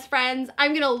together as friends.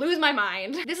 I'm gonna lose my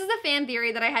mind. This is a fan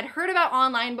theory that I had heard about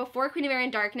online before Queen of Air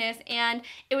and Darkness, and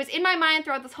it was in my mind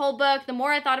throughout this whole book. The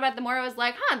more I thought about it, the more I was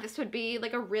like, this would be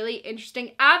like a really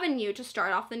interesting avenue to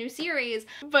start off the new series.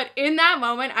 But in that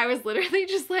moment, I was literally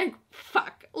just like,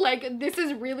 fuck, like this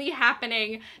is really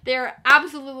happening. They're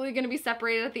absolutely gonna be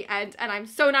separated at the end, and I'm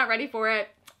so not ready for it.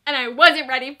 And I wasn't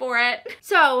ready for it.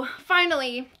 So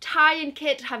finally, Ty and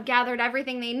Kit have gathered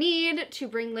everything they need to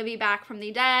bring Livy back from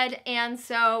the dead. And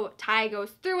so Ty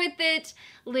goes through with it.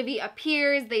 Livy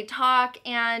appears, they talk,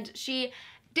 and she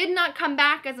did not come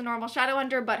back as a normal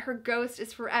Shadowhunter, but her ghost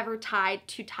is forever tied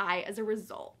to Ty as a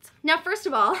result. Now, first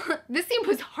of all, this scene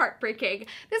was heartbreaking.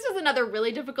 This was another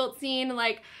really difficult scene.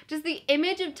 Like, just the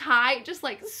image of Ty just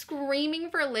like screaming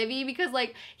for Livy because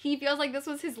like he feels like this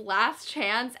was his last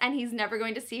chance and he's never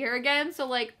going to see her again. So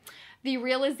like the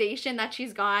realization that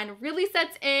she's gone really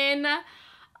sets in.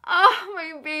 Oh,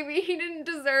 my baby, he didn't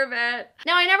deserve it.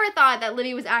 Now, I never thought that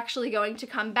Livy was actually going to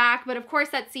come back, but of course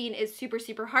that scene is super,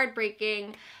 super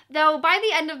heartbreaking. Though by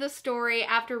the end of the story,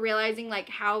 after realizing like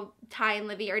how Ty and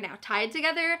Livy are now tied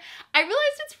together, I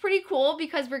realized it's pretty cool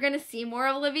because we're gonna see more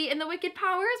of Livy in the Wicked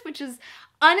Powers, which is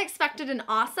unexpected and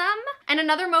awesome. And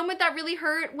another moment that really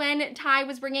hurt when Ty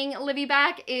was bringing Livy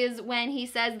back is when he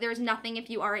says there's nothing if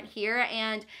you aren't here,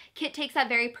 and Kit takes that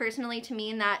very personally to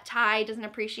mean that Ty doesn't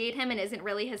appreciate him and isn't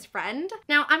really his friend.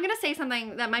 Now, I'm gonna say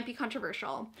something that might be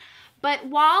controversial, but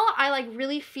while I like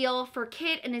really feel for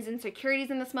Kit and his insecurities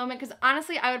in this moment, because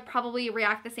honestly I would probably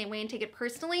react the same way and take it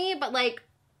personally, but like,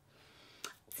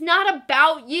 it's not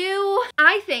about you.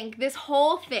 I think this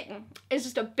whole thing is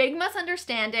just a big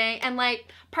misunderstanding, and like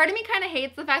part of me kind of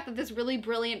hates the fact that this really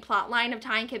brilliant plot line of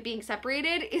Ty and Kit being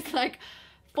separated is like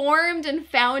formed and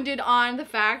founded on the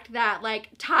fact that like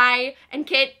Ty and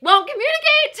Kit won't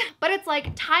communicate. But it's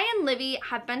like Ty and Livy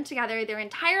have been together their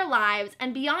entire lives,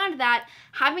 and beyond that,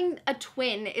 having a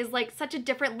twin is like such a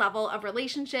different level of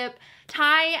relationship.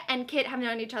 Ty and Kit have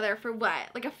known each other for what,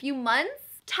 like a few months?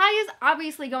 Ty is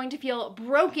obviously going to feel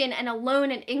broken and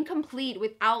alone and incomplete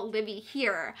without Livy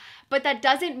here, but that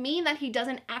doesn't mean that he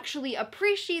doesn't actually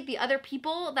appreciate the other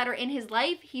people that are in his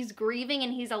life. He's grieving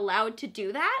and he's allowed to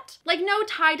do that. Like, no,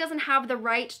 Ty doesn't have the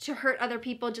right to hurt other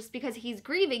people just because he's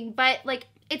grieving, but like,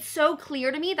 it's so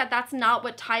clear to me that that's not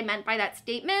what Ty meant by that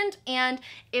statement, and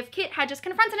if Kit had just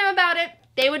confronted him about it,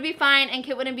 they would be fine and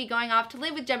Kit wouldn't be going off to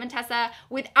live with Jem and Tessa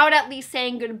without at least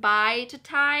saying goodbye to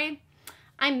Ty.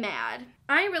 I'm mad.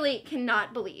 I really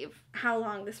cannot believe how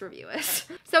long this review is.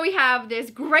 So we have this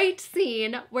great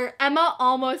scene where Emma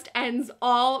almost ends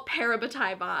all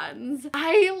parabatai bonds.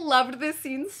 I loved this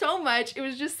scene so much. It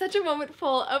was just such a moment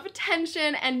full of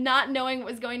tension and not knowing what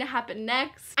was going to happen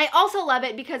next. I also love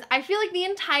it because I feel like the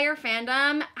entire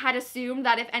fandom had assumed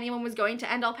that if anyone was going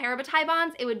to end all parabatai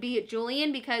bonds, it would be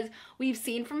Julian, because we've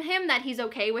seen from him that he's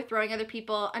okay with throwing other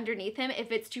people underneath him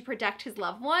if it's to protect his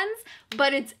loved ones,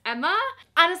 but it's Emma.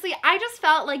 Honestly, I just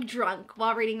felt like drunk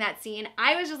while reading that scene.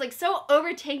 I was just like so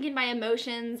overtaken by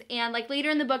emotions, and like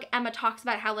later in the book, Emma talks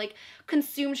about how like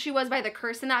consumed she was by the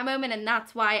curse in that moment, and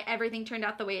that's why everything turned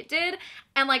out the way it did.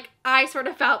 And like, I sort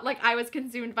of felt like I was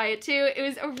consumed by it too. It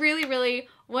was a really, really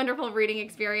wonderful reading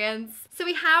experience. So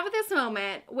we have this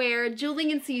moment where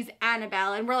Julian sees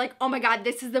Annabelle, and we're like, oh my god,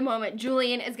 this is the moment.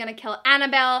 Julian is gonna kill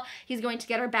Annabelle. He's going to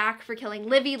get her back for killing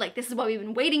Livy. Like, this is what we've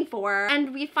been waiting for.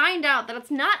 And we find out that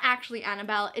it's not actually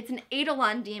Annabelle, it's an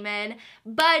Eidolon demon,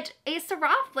 but a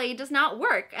Seraphlate does not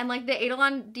work, and like the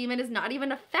Eidolon demon is not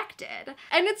even affected.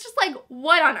 And it's just like,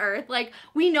 what on earth? Like,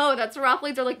 we know that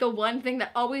Seraphlates are like the one thing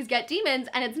that always get demons,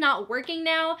 and it's not working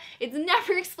now. It's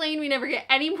never explained. We never get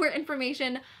any more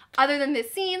information other than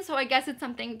this scene, so I guess it's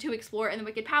something to explore in the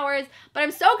Wicked Powers, but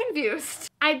I'm so confused.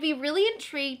 I'd be really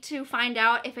intrigued to find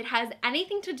out if it has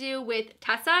anything to do with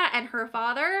Tessa and her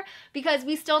father, because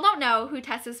we still don't know who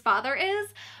Tessa's father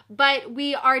is, but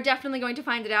we are definitely going to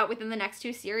find it out within the next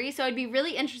two series, so I'd be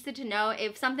really interested to know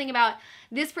if something about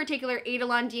this particular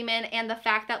Eidolon demon and the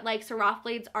fact that like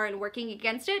Seraphlates aren't working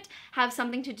against it have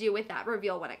something to do with that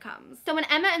reveal when it comes. So when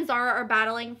Emma and Zara are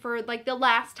battling for like the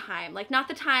last time, like not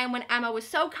the time when Emma was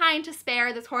so kind to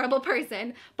spare this horrible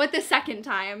person, but the second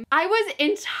time, I was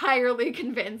entirely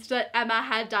convinced that Emma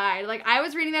had died. Like, I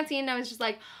was reading that scene and I was just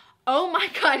like, oh my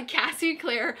god, Cassie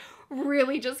Clare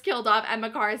really just killed off Emma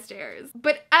Carstairs.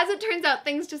 But as it turns out,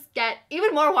 things just get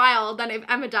even more wild than if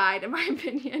Emma died, in my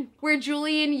opinion. Where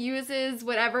Julian uses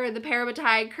whatever the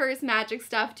parabatai curse magic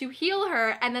stuff to heal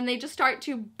her, and then they just start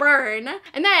to burn.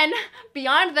 And then,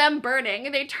 beyond them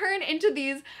burning, they turn into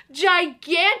these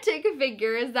gigantic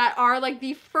figures that are like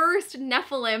the first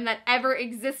Nephilim that ever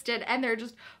existed, and they're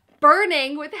just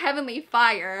burning with heavenly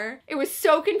fire. It was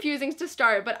so confusing to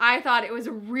start, but I thought it was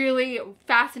a really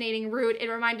fascinating route. It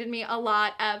reminded me a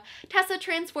lot of Tessa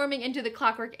transforming into the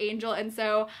Clockwork Angel, and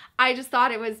so I just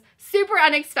thought it was super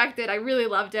unexpected. I really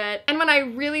loved it. And when I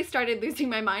really started losing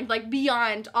my mind, like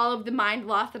beyond all of the mind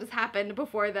loss that has happened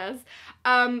before this,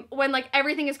 when like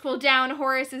everything is cooled down,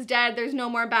 Horace is dead, there's no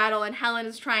more battle, and Helen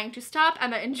is trying to stop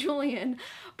Emma and Julian,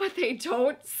 but they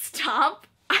don't stop.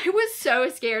 I was so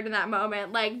scared in that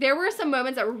moment. Like, there were some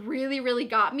moments that really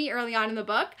got me early on in the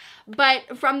book,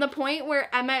 but from the point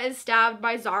where Emma is stabbed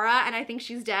by Zara and I think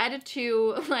she's dead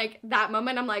to like that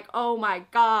moment, I'm like, oh my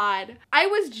god. I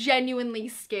was genuinely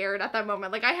scared at that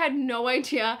moment. Like, I had no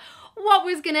idea what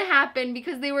was gonna happen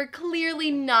because they were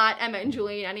clearly not Emma and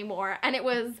Julian anymore, and it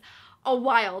was a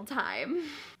wild time.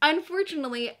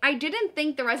 Unfortunately, I didn't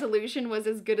think the resolution was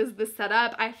as good as the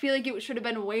setup. I feel like it should have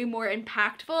been way more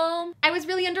impactful. I was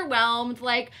really underwhelmed,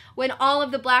 like when all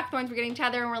of the Blackthorns were getting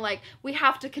together and we're like, we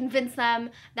have to convince them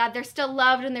that they're still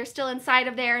loved and they're still inside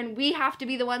of there and we have to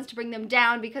be the ones to bring them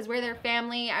down because we're their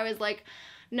family. I was like,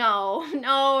 no,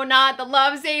 not the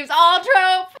love saves all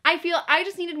trope. I feel I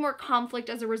just needed more conflict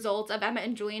as a result of Emma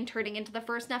and Julian turning into the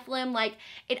first Nephilim. Like,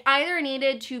 it either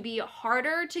needed to be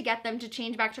harder to get them to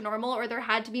change back to normal, or there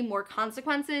had to be more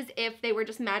consequences if they were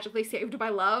just magically saved by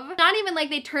love. Not even like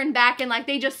they turned back and like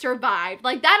they just survived.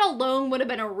 Like, that alone would have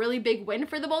been a really big win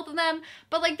for the both of them,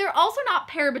 but like they're also not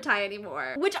parabatai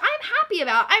anymore, which I'm happy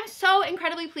about. I'm so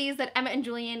incredibly pleased that Emma and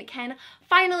Julian can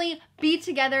finally be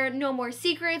together. No more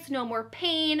secrets, no more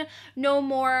pain, no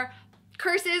more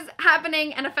curses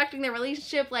happening and affecting their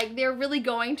relationship. Like, they're really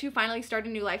going to finally start a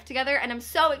new life together, and I'm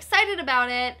so excited about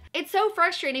it. It's so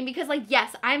frustrating because, like,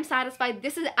 yes, I'm satisfied.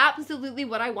 This is absolutely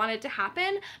what I wanted to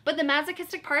happen, but the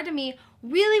masochistic part of me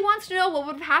really wants to know what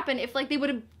would have happened if like they would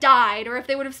have died or if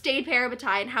they would have stayed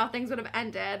parabatai and how things would have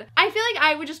ended. I feel like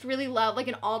I would just really love like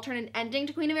an alternate ending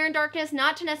to Queen of Air and Darkness,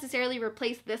 not to necessarily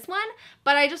replace this one,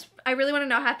 but I really want to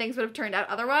know how things would have turned out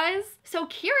otherwise. So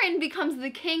Kieran becomes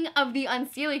the king of the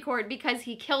Unseelie Court because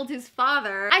he killed his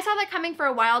father. I saw that coming for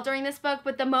a while during this book,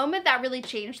 but the moment that really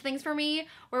changed things for me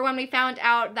were when we found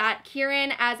out that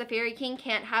Kieran as a fairy king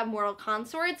can't have mortal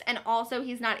consorts, and also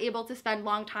he's not able to spend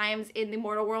long times in the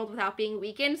mortal world without being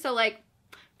weakened. So like,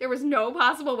 there was no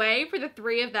possible way for the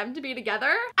three of them to be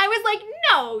together. I was like,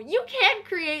 no, you can't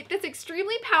create this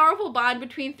extremely powerful bond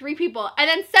between three people and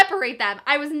then separate them.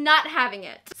 I was not having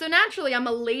it. So naturally, I'm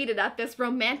elated at this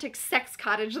romantic sex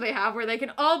cottage they have where they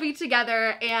can all be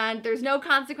together and there's no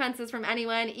consequences from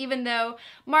anyone. Even though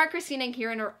Mark, Christina, and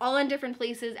Kieran are all in different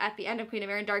places at the end of Queen of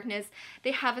Air and Darkness,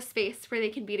 they have a space where they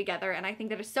can be together, and I think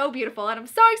that is so beautiful and I'm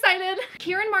so excited.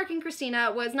 Kieran, Mark, and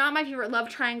Christina was not my favorite love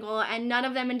triangle, and none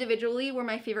of them individually were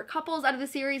my favorite couples out of the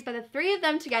series, but the three of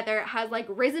them together has like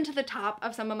risen to the top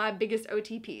of some of my biggest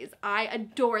OTPs. I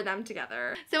adore them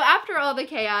together. So after all the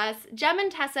chaos, Jem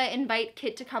and Tessa invite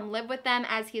Kit to come live with them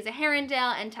as he's a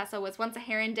Herondale and Tessa was once a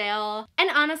Herondale. And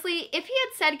honestly, if he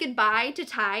had said goodbye to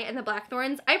Ty and the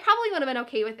Blackthorns, I probably would have been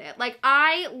okay with it. Like,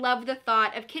 I love the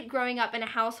thought of Kit growing up in a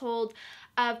household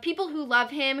of people who love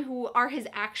him, who are his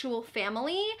actual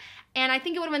family, and I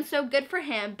think it would have been so good for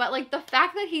him. But like, the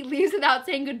fact that he leaves without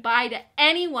saying goodbye to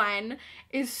anyone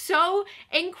is so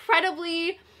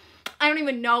incredibly, I don't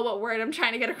even know what word I'm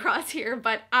trying to get across here,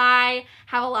 but I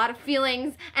have a lot of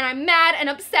feelings, and I'm mad and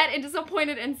upset and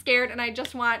disappointed and scared, and I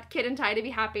just want Kit and Ty to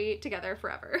be happy together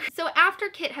forever. So after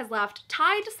Kit has left,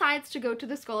 Ty decides to go to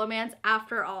the Scholomance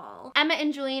after all. Emma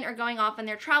and Julian are going off on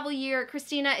their travel year.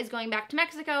 Christina is going back to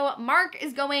Mexico. Mark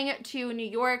is going to New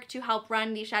York to help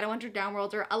run the Shadowhunter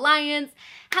Downworlder Alliance.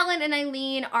 Helen and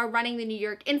Eileen are running the New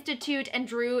York Institute, and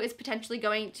Drew is potentially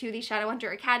going to the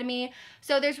Shadowhunter Academy.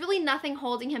 So there's really nothing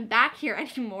holding him back here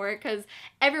anymore because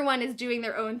everyone is doing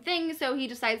their own thing, so he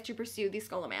decides to pursue the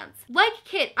Scholomance. Like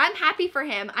Kit, I'm happy for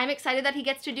him. I'm excited that he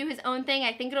gets to do his own thing.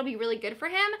 I think it'll be really good for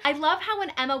him. I love how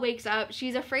when Emma wakes up,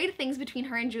 she's afraid things between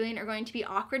her and Julian are going to be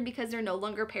awkward because they're no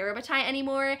longer parabatai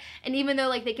anymore, and even though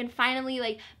like they can finally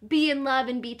like be in love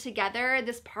and be together,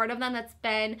 this part of them that's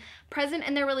been present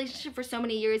in their relationship for so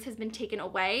many years has been taken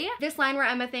away. This line where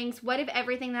Emma thinks, what if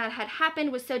everything that had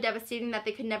happened was so devastating that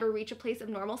they could never reach a place of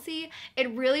normalcy? It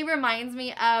really reminds reminds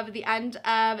me of the end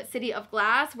of City of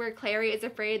Glass, where Clary is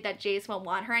afraid that Jace won't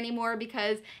want her anymore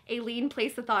because Aileen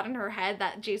placed the thought in her head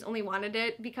that Jace only wanted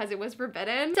it because it was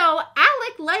forbidden. So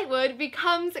Alec Lightwood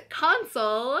becomes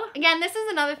consul. Again, this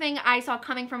is another thing I saw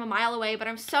coming from a mile away, but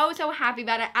I'm so happy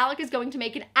about it. Alec is going to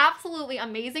make an absolutely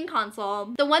amazing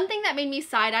consul. The one thing that made me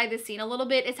side-eye this scene a little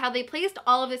bit is how they placed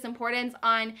all of this importance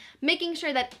on making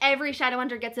sure that every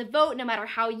Shadowhunter gets a vote, no matter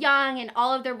how young, and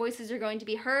all of their voices are going to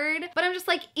be heard. But I'm just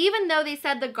like, even though they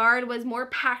said the guard was more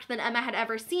packed than Emma had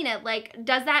ever seen it, like,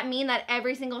 does that mean that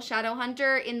every single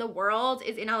Shadowhunter in the world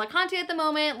is in Alicante at the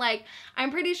moment? Like,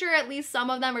 I'm pretty sure at least some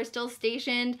of them are still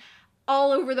stationed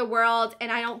all over the world,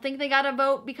 and I don't think they got a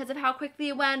vote because of how quickly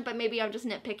it went, but maybe I'm just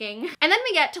nitpicking. And then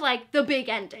we get to like the big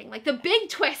ending, like the big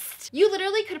twist. You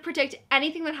literally could predict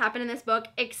anything that happened in this book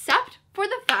except for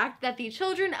the fact that the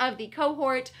children of the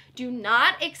cohort do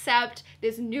not accept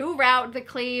this new route the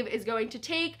Clave is going to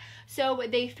take, so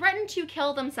they threaten to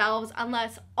kill themselves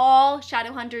unless all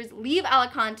Shadowhunters leave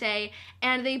Alicante,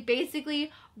 and they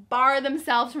basically bar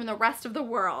themselves from the rest of the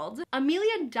world.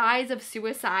 Amelia dies of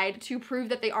suicide to prove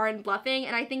that they aren't bluffing,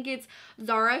 and I think it's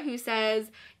Zara who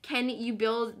says, "Can you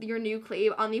build your new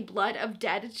Clave on the blood of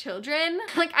dead children?"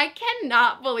 Like, I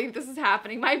cannot believe this is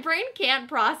happening. My brain can't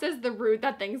process the route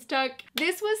that things took.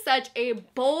 This was such a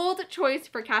bold choice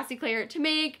for Cassie Clare to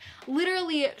make,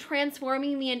 literally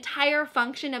transforming the entire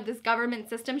function of this government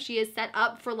system she has set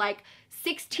up for like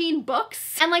 16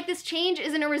 books. And like, this change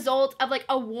isn't a result of like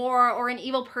a war or an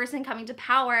evil person coming to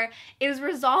power. It is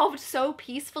resolved so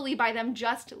peacefully by them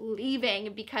just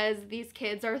leaving because these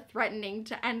kids are threatening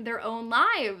to end their own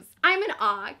lives. I'm in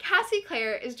awe. Cassie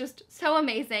Clare is just so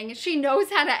amazing. She knows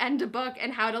how to end a book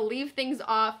and how to leave things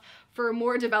off for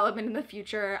more development in the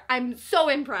future. I'm so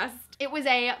impressed. It was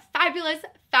a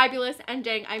fabulous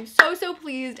ending. I'm so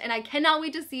pleased, and I cannot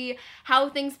wait to see how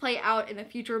things play out in the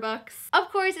future books. Of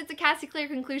course, it's a Cassie Clare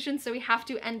conclusion, so we have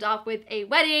to end off with a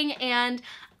wedding, and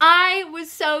I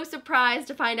was so surprised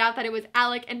to find out that it was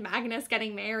Alec and Magnus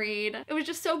getting married. It was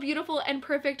just so beautiful and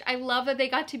perfect. I love that they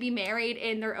got to be married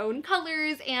in their own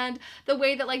colors, and the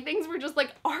way that like things were just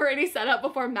like already set up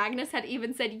before Magnus had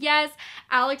even said yes.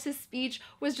 Alex's speech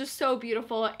was just so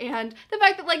beautiful, and the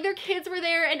fact that like their kids were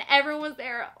there and everyone was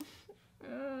there.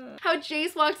 How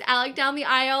Jace walks Alec down the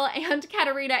aisle, and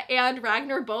Katarina and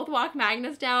Ragnar both walk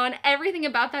Magnus down. Everything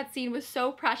about that scene was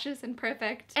so precious and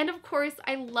perfect. And of course,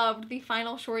 I loved the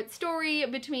final short story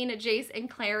between Jace and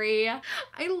Clary.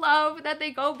 I love that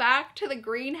they go back to the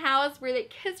greenhouse where they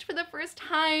kissed for the first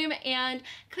time, and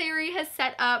Clary has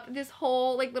set up this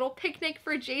whole like little picnic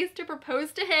for Jace to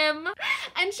propose to him.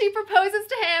 And she proposes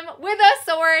to him with a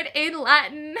sword in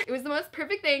Latin. It was the most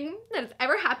perfect thing that has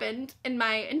ever happened in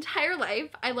my entire life.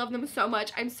 I love them so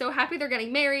much. I'm so happy they're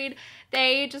getting married.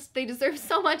 They deserve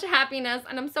so much happiness,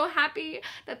 and I'm so happy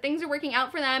that things are working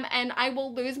out for them, and I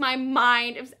will lose my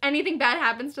mind if anything bad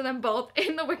happens to them both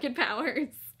in the Wicked Powers.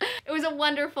 It was a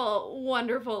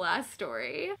wonderful last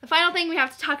story. The final thing we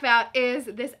have to talk about is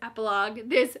this epilogue,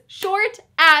 this short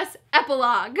ass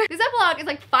epilogue. This epilogue is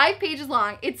like 5 pages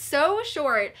long. It's so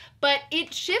short, but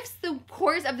it shifts the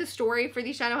course of the story for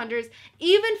these Shadowhunters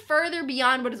even further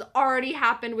beyond what has already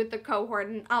happened with the cohort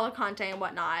and Alicante and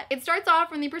whatnot. It starts off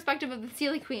from the perspective of the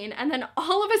Seelie Queen, and then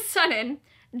all of a sudden,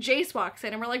 Jace walks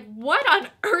in, and we're like, what on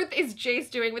earth is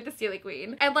Jace doing with the Seelie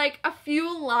Queen? And like a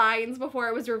few lines before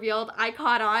it was revealed, I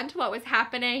caught on to what was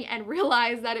happening and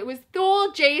realized that it was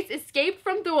Thule. Jace escaped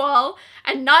from Thule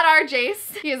and not our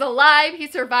Jace. He is alive, he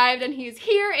survived, and he's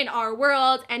here in our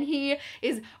world, and he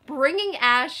is bringing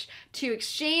Ash to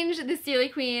exchange the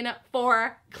Seelie Queen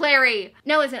for Clary.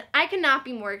 Now listen, I cannot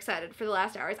be more excited for the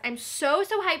last hours. I'm so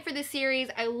hyped for this series.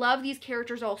 I love these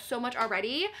characters all so much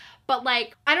already, but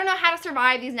like, I don't know how to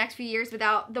survive these next few years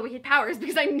without the Wicked Powers,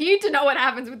 because I need to know what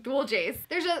happens with Thule Jace.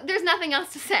 There's nothing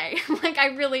else to say. Like,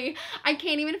 I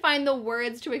can't even find the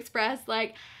words to express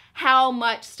like how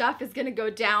much stuff is gonna go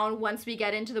down once we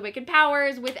get into the Wicked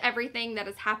Powers with everything that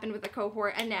has happened with the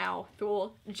cohort and now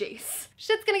Thule Jace.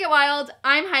 Shit's gonna get wild.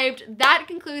 I'm hyped. That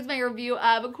concludes my review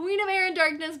of Queen of Air and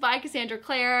Darkness by Cassandra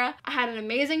Clare. I had an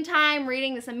amazing time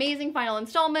reading this amazing final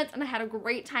installment, and I had a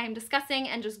great time discussing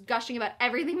and just gushing about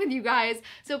everything with you guys.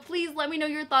 So please let me know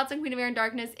your thoughts on Queen of Air and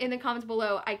Darkness in the comments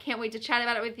below. I can't wait to chat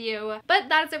about it with you. But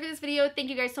that's it for this video. Thank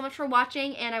you guys so much for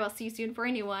watching, and I will see you soon for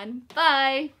a new one.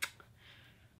 Bye!